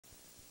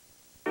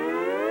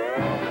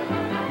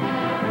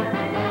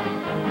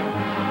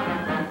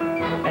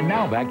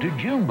Now back to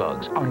June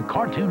Bugs on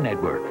Cartoon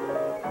Network.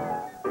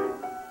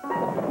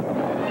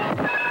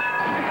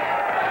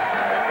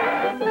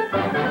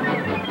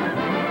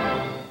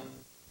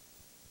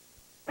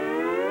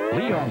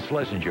 Leon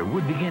Schlesinger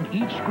would begin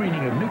each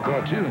screening of new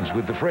cartoons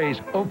with the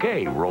phrase,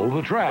 "Okay, roll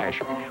the trash."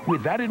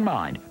 With that in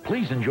mind,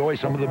 please enjoy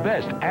some of the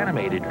best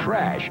animated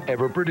trash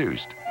ever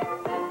produced.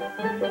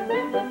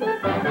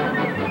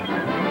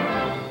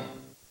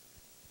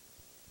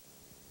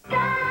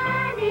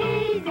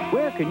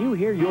 Where can you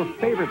hear your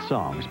favorite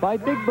songs by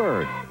Big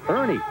Bird,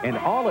 Ernie, and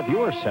all of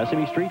your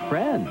Sesame Street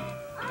friends?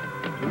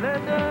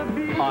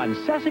 On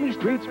Sesame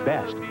Street's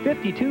Best,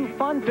 52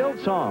 fun-filled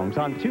songs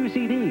on 2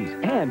 CDs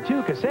and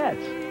 2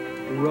 cassettes.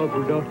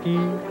 Rubber ducky,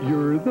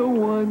 you're the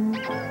one.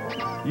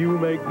 You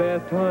make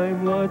bath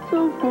time lots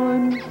of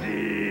fun.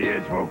 C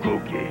is for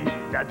cookie,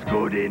 that's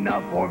good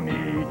enough for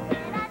me.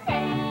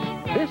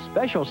 This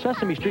special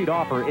Sesame Street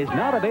offer is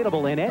not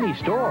available in any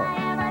store.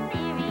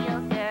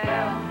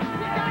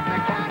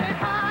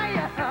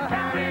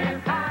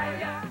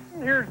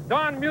 Here's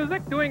Don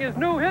Music doing his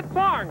new hit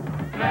song.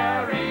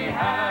 Mary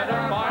had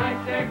a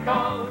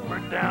bicycle.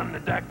 Put down the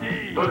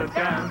ducky. Put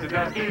down the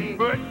ducky.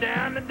 Put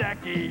down the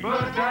ducky.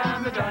 Put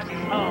down the ducky.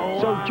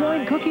 So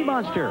join Cookie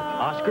Monster,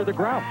 Oscar the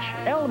Grouch,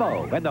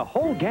 Elmo, and the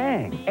whole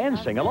gang, and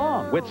sing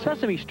along with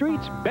Sesame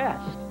Street's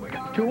Best.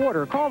 To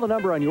order, call the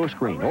number on your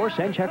screen or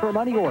send check or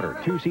money order.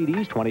 2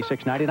 CDs,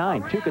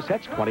 $26.99. 2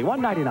 cassettes,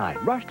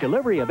 $21.99. Rush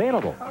delivery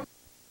available.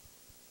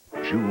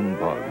 June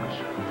Bugs.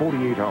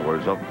 48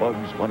 hours of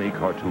Bugs Bunny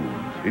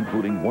cartoons,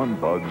 including one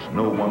Bugs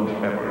no one's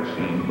ever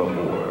seen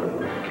before.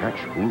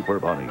 Catch Blooper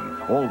Bunny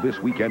all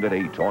this weekend at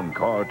 8 on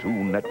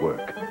Cartoon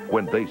Network.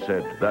 When they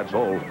said, "That's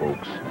all,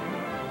 folks,"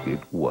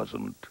 it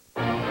wasn't.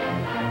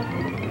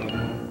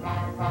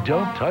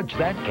 Don't touch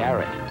that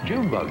carrot.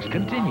 June Bugs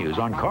continues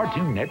on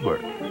Cartoon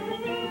Network.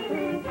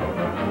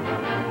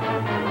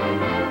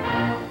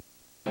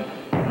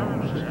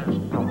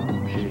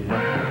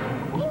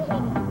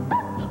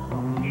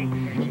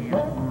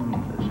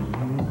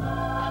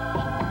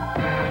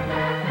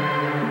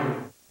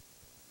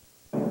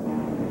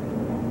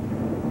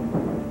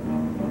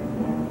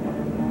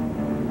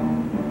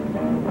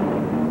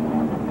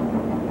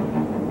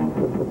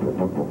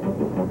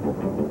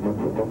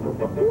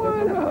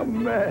 What a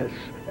mess.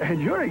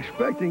 And you're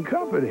expecting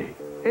company.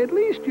 At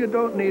least you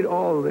don't need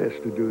all this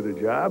to do the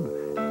job.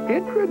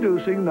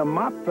 Introducing the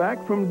Mop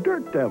Vac from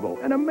Dirt Devil,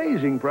 an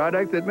amazing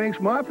product that makes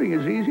mopping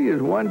as easy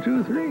as 1,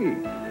 2, 3.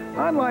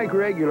 Unlike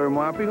regular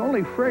mopping,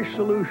 only fresh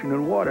solution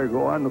and water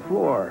go on the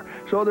floor,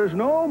 so there's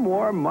no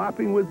more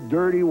mopping with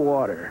dirty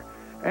water.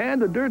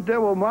 And the Dirt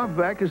Devil Mop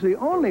Vac is the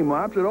only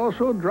mop that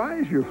also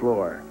dries your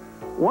floor.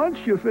 Once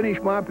you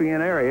finish mopping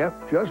an area,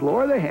 just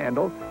lower the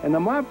handle, and the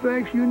Mop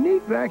Vac's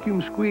unique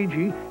vacuum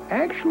squeegee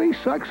actually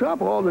sucks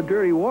up all the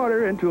dirty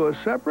water into a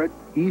separate,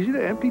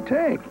 easy-to-empty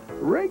tank.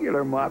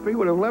 Regular mopping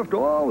would have left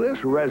all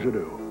this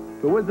residue.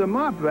 But with the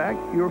Mop Vac,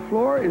 your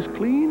floor is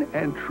clean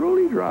and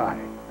truly dry.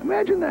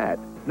 Imagine that.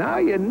 Now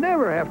you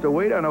never have to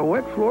wait on a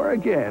wet floor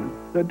again.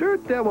 The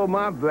Dirt Devil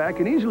Mop Vac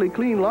can easily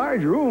clean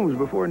large rooms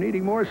before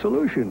needing more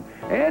solution.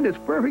 And it's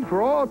perfect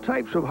for all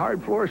types of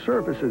hard floor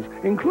surfaces,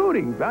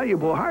 including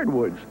valuable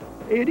hardwoods.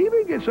 It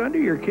even gets under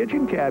your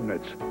kitchen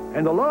cabinets.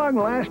 And the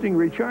long-lasting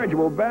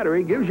rechargeable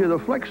battery gives you the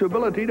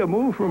flexibility to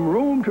move from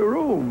room to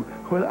room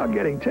without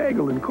getting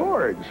tangled in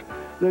cords.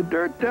 The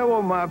Dirt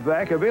Devil Mop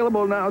Vac,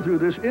 available now through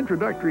this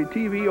introductory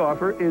TV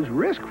offer, is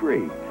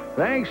risk-free,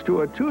 thanks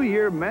to a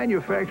 2-year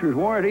manufacturer's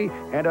warranty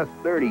and a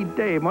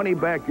 30-day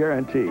money-back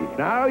guarantee.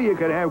 Now you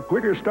can have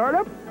quicker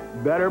startup,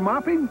 better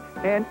mopping,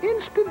 and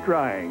instant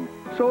drying.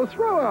 So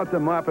throw out the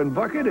mopping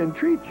bucket and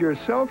treat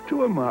yourself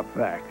to a Mop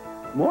Vac.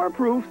 More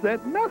proof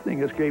that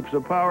nothing escapes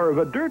the power of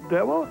a Dirt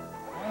Devil.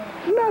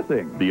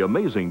 Nothing. The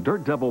amazing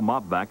Dirt Devil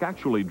Mop Vac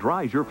actually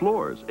dries your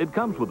floors. It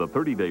comes with a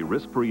 30-day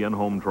risk-free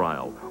in-home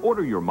trial.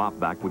 Order your Mop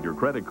Vac with your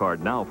credit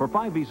card now for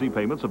 5 easy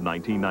payments of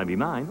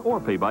 $19.99 or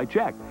pay by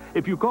check.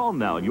 If you call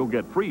now, you'll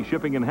get free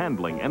shipping and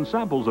handling and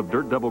samples of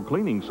Dirt Devil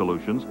cleaning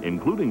solutions,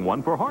 including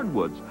one for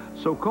hardwoods.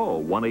 So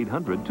call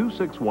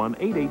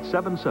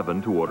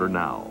 1-800-261-8877 to order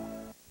now.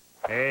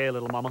 Hey,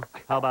 little mama,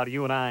 how about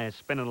you and I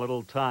spending a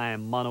little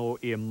time mano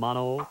a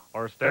mano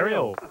or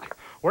stereo?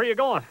 Where are you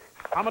going?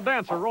 I'm a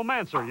dancer,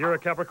 romancer. You're a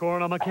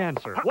Capricorn, I'm a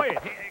Cancer. Wait,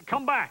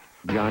 come back.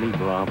 Johnny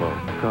Bravo,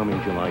 coming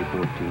July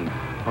 14th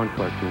on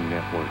Cartoon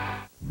Network.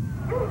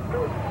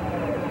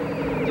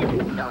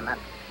 Donut.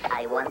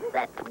 I want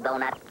that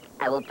donut.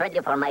 I will trade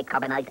you for my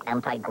carbonite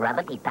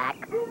anti-gravity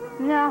pack.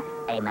 No.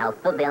 A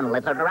mouth-to-bin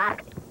lizard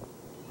rock.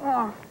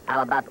 Oh.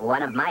 How about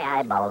one of my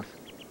eyeballs?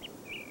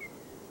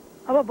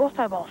 How about both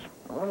eyeballs?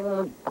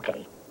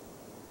 Okay.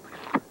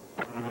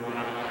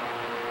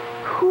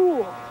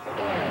 Cool.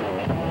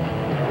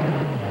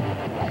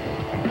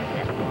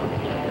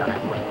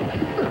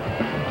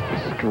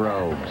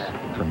 Strobes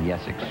from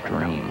Yes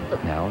Extreme,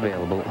 now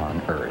available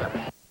on Earth.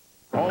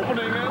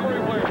 Opening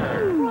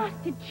everywhere.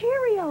 Frosted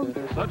Cheerios.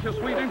 Such a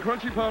sweet and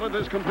crunchy part of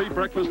this complete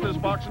breakfast, this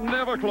box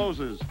never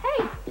closes.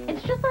 Hey,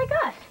 it's just like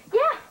us.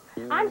 Yeah,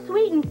 I'm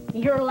sweet and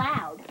you're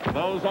loud.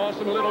 Those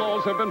awesome little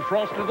O's have been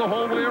frosted the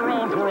whole way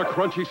around for a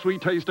crunchy,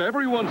 sweet taste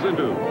everyone's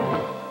into.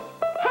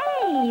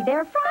 Hey,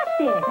 they're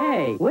frosted.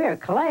 Hey, we're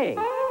Clay.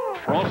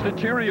 Frosted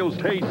Cheerios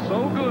taste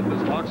so good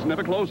this box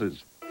never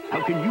closes.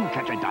 How can you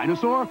catch a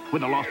dinosaur?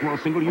 With the Lost World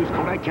single-use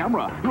Kodak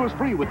camera. Yours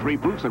free with 3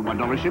 proofs and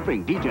 $1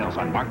 shipping. Details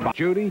on Mark.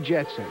 Judy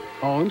Jetson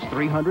owns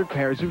 300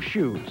 pairs of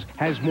shoes.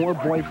 Has more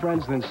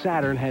boyfriends than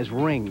Saturn has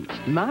rings.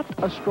 Not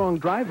a strong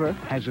driver.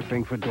 Has a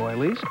thing for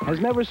doilies. Has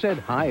never said,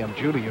 "Hi, I'm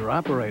Judy, your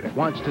operator."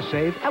 Wants to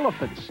save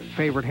elephants.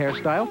 Favorite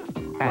hairstyle?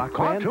 At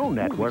Cartoon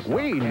Network,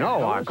 we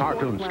know our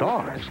cartoon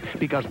stars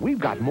because we've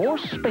got more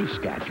space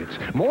gadgets,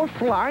 more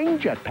flying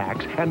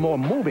jetpacks, and more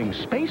moving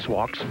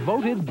spacewalks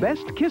Voted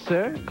best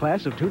kisser,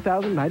 class of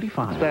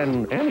 2095.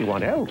 than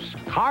anyone else.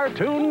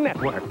 Cartoon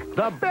Network,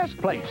 the best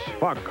place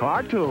for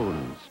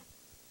cartoons.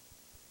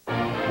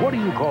 What do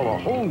you call a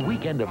whole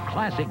weekend of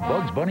classic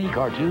Bugs Bunny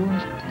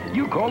cartoons?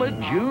 You call it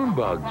June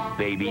Bugs,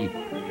 baby.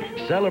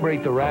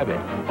 Celebrate the rabbit,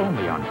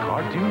 only on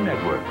Cartoon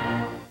Network.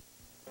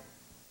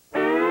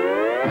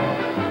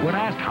 When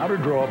asked how to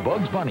draw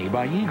Bugs Bunny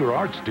by eager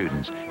art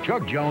students,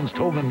 Chuck Jones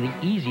told them the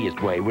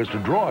easiest way was to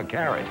draw a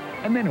carrot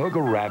and then hook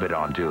a rabbit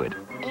onto it.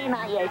 Ain't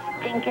I you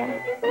stinking?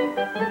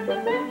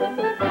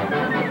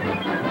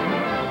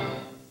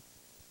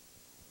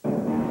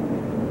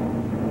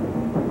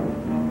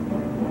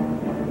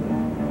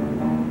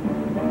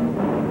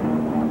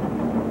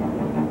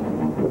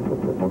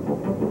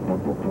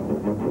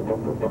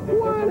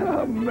 What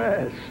a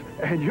mess.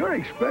 And you're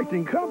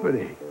expecting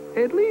company.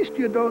 At least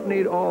you don't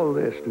need all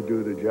this to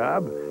do the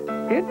job.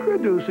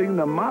 Introducing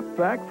the Mop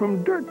Vac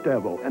from Dirt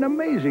Devil, an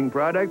amazing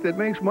product that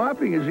makes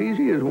mopping as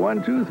easy as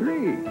 1, 2,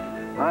 3.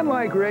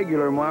 Unlike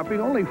regular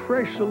mopping, only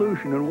fresh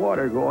solution and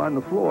water go on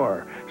the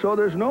floor, so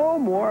there's no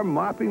more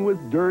mopping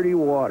with dirty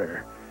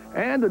water.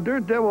 And the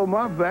Dirt Devil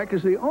Mop Vac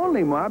is the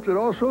only mop that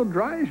also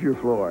dries your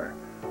floor.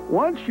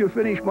 Once you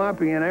finish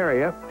mopping an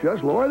area,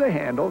 just lower the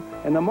handle,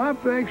 and the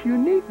Mop Vac's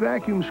unique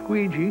vacuum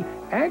squeegee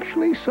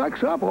actually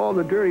sucks up all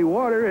the dirty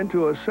water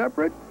into a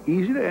separate,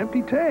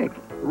 easy-to-empty tank.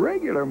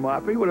 Regular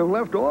mopping would have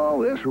left all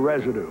this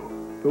residue.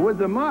 But with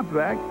the Mop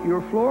Vac,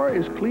 your floor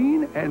is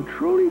clean and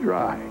truly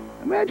dry.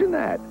 Imagine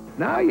that.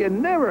 Now you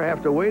never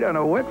have to wait on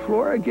a wet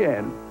floor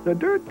again. The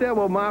Dirt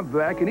Devil Mop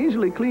Vac can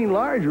easily clean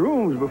large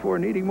rooms before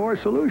needing more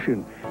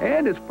solution.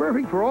 And it's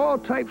perfect for all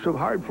types of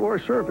hard floor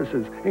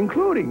surfaces,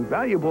 including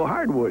valuable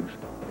hardwoods.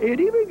 It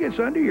even gets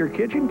under your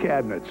kitchen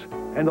cabinets.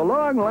 And the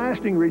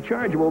long-lasting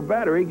rechargeable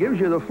battery gives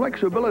you the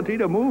flexibility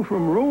to move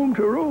from room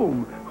to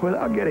room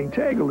without getting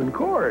tangled in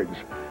cords.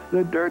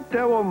 The Dirt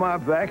Devil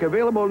Mop Vac,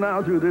 available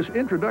now through this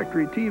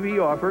introductory TV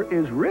offer,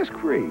 is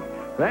risk-free,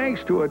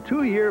 thanks to a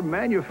 2-year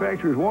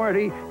manufacturer's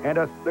warranty and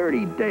a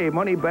 30-day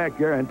money-back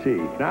guarantee.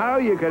 Now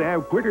you can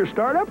have quicker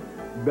startup,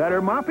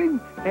 better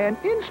mopping, and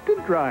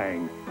instant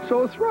drying.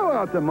 So throw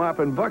out the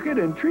mopping bucket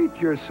and treat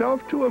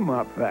yourself to a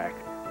Mop Vac.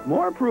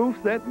 More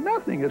proof that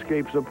nothing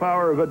escapes the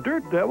power of a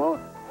Dirt Devil.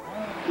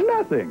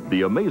 Nothing.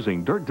 The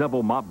amazing Dirt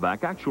Devil Mop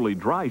Vac actually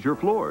dries your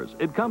floors.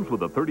 It comes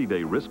with a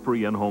 30-day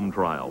risk-free in-home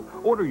trial.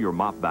 Order your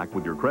Mop Vac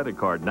with your credit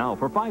card now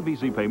for 5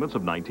 easy payments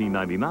of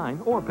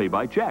 $19.99 or pay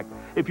by check.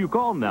 If you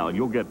call now,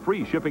 you'll get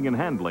free shipping and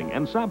handling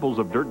and samples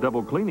of Dirt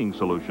Devil cleaning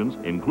solutions,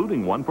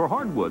 including one for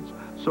hardwoods.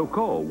 So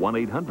call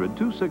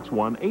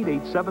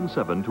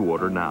 1-800-261-8877 to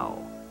order now.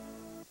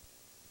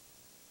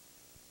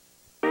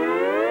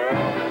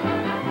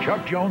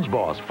 Chuck Jones'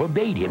 boss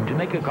forbade him to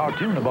make a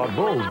cartoon about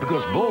bulls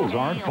because bulls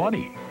aren't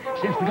funny.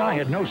 Since the guy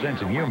had no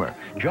sense of humor,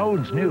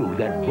 Jones knew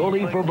that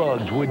Bully for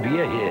Bugs would be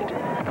a hit.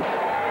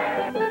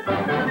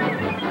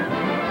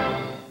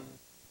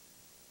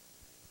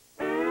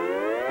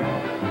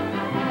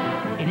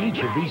 In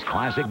each of these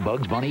classic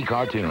Bugs Bunny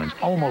cartoons,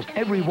 almost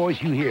every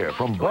voice you hear,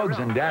 from Bugs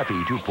and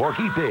Daffy to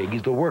Porky Pig,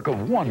 is the work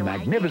of one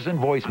magnificent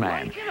voice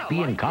man,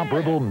 the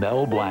incomparable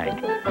Mel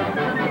Blanc.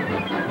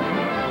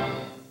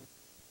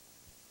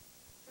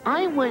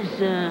 I was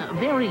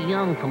very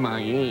young for my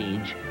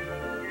age,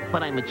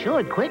 but I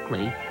matured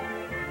quickly.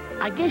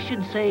 I guess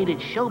you'd say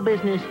that show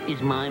business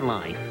is my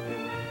life.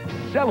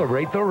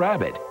 Celebrate the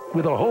rabbit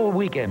with a whole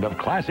weekend of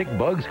classic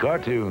Bugs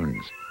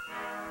cartoons.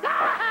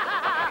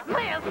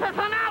 This is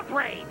an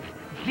outrage!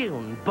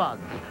 June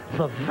Bugs,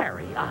 the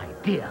very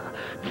idea.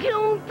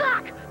 June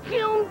Duck!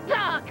 June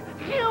Duck!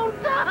 June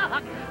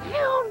Duck!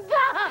 June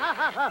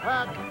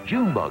Duck!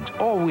 June Bugs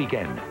all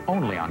weekend,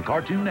 only on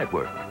Cartoon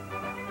Network.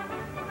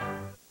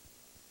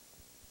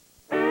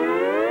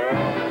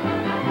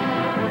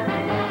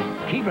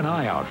 Keep an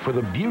eye out for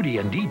the beauty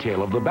and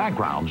detail of the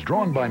backgrounds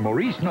drawn by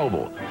Maurice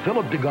Noble,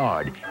 Philip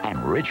DeGard,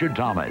 and Richard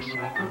Thomas.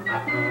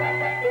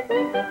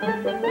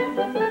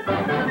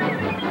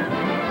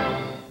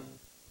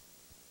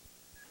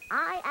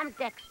 I am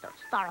Dexter,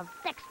 star of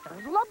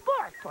Dexter's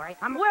Laboratory.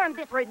 I'm wearing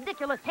this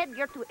ridiculous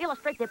headgear to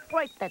illustrate the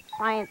point that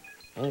science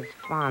is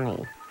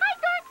funny. Hi,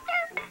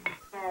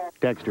 Dexter!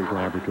 Dexter's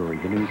Laboratory,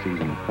 the new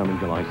season, coming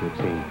July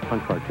 16th on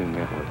Cartoon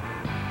Network.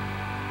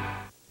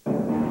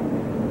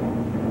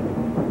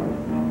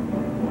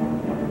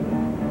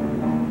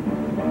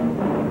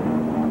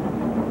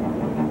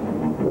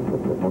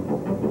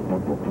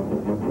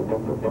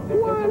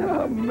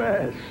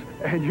 mess.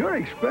 And you're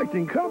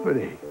expecting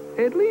company.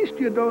 At least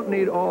you don't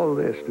need all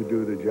this to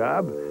do the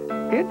job.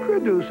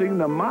 Introducing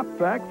the Mop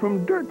Vac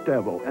from Dirt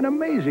Devil, an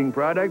amazing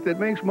product that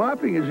makes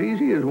mopping as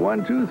easy as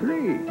 1, 2,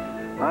 3.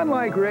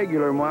 Unlike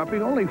regular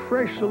mopping, only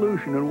fresh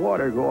solution and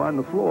water go on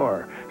the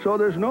floor, so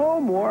there's no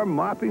more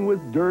mopping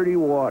with dirty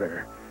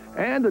water.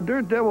 And the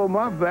Dirt Devil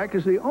Mop Vac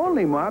is the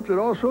only mop that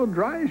also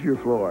dries your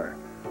floor.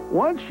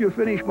 Once you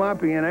finish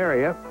mopping an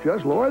area,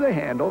 just lower the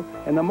handle,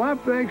 and the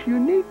Mop Vac's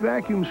unique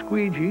vacuum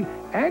squeegee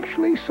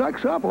actually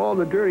sucks up all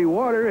the dirty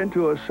water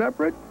into a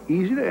separate,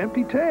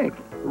 easy-to-empty tank.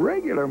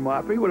 Regular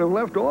mopping would have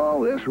left all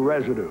this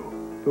residue.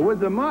 But with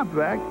the Mop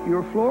Vac,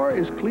 your floor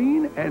is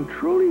clean and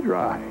truly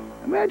dry.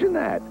 Imagine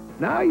that.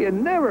 Now you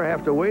never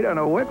have to wait on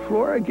a wet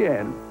floor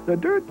again. The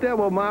Dirt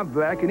Devil Mop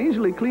Vac can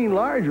easily clean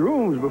large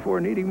rooms before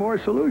needing more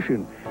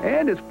solution.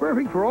 And it's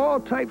perfect for all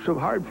types of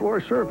hard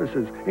floor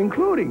surfaces,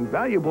 including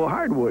valuable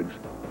hardwoods.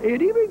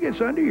 It even gets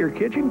under your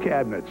kitchen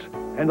cabinets.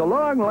 And the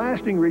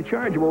long-lasting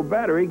rechargeable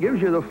battery gives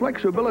you the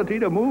flexibility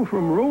to move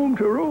from room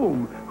to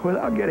room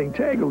without getting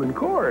tangled in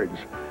cords.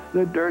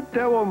 The Dirt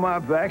Devil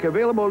Mop Vac,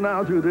 available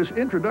now through this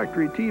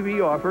introductory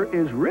TV offer,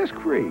 is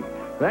risk-free,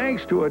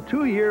 thanks to a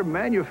 2-year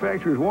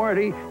manufacturer's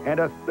warranty and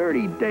a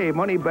 30-day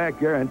money-back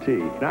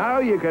guarantee. Now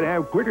you can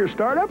have quicker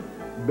startup,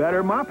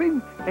 better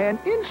mopping, and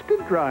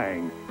instant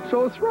drying.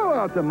 So throw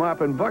out the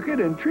mopping bucket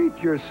and treat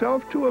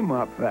yourself to a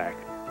Mop Vac.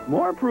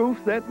 More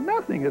proof that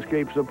nothing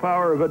escapes the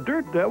power of a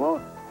Dirt Devil.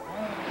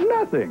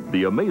 Nothing.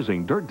 The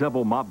amazing Dirt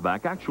Devil Mop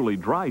Vac actually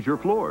dries your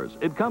floors.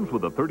 It comes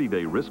with a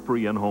 30-day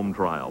risk-free in-home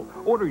trial.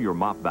 Order your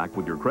Mop Vac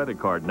with your credit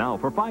card now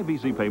for 5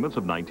 easy payments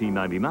of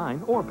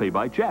 $19.99 or pay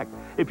by check.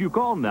 If you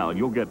call now,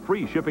 you'll get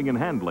free shipping and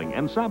handling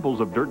and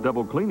samples of Dirt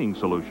Devil cleaning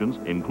solutions,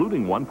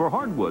 including one for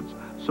hardwoods.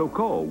 So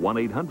call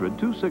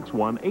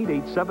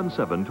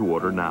 1-800-261-8877 to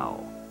order now.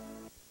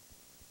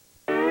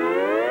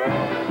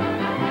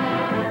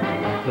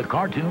 The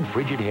cartoon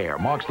Frigid Hair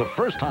marks the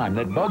first time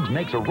that Bugs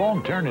makes a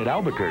wrong turn at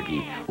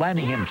Albuquerque,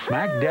 landing him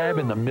smack dab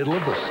in the middle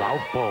of the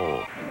South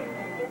Pole.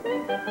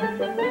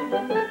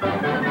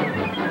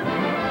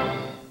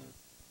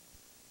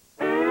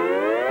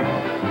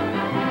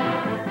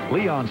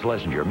 Leon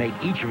Schlesinger made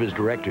each of his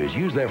directors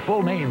use their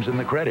full names in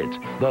the credits.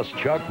 Thus,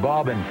 Chuck,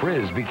 Bob, and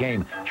Frizz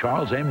became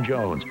Charles M.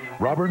 Jones,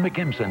 Robert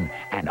McKimson,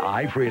 and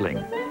I.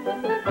 Freeling.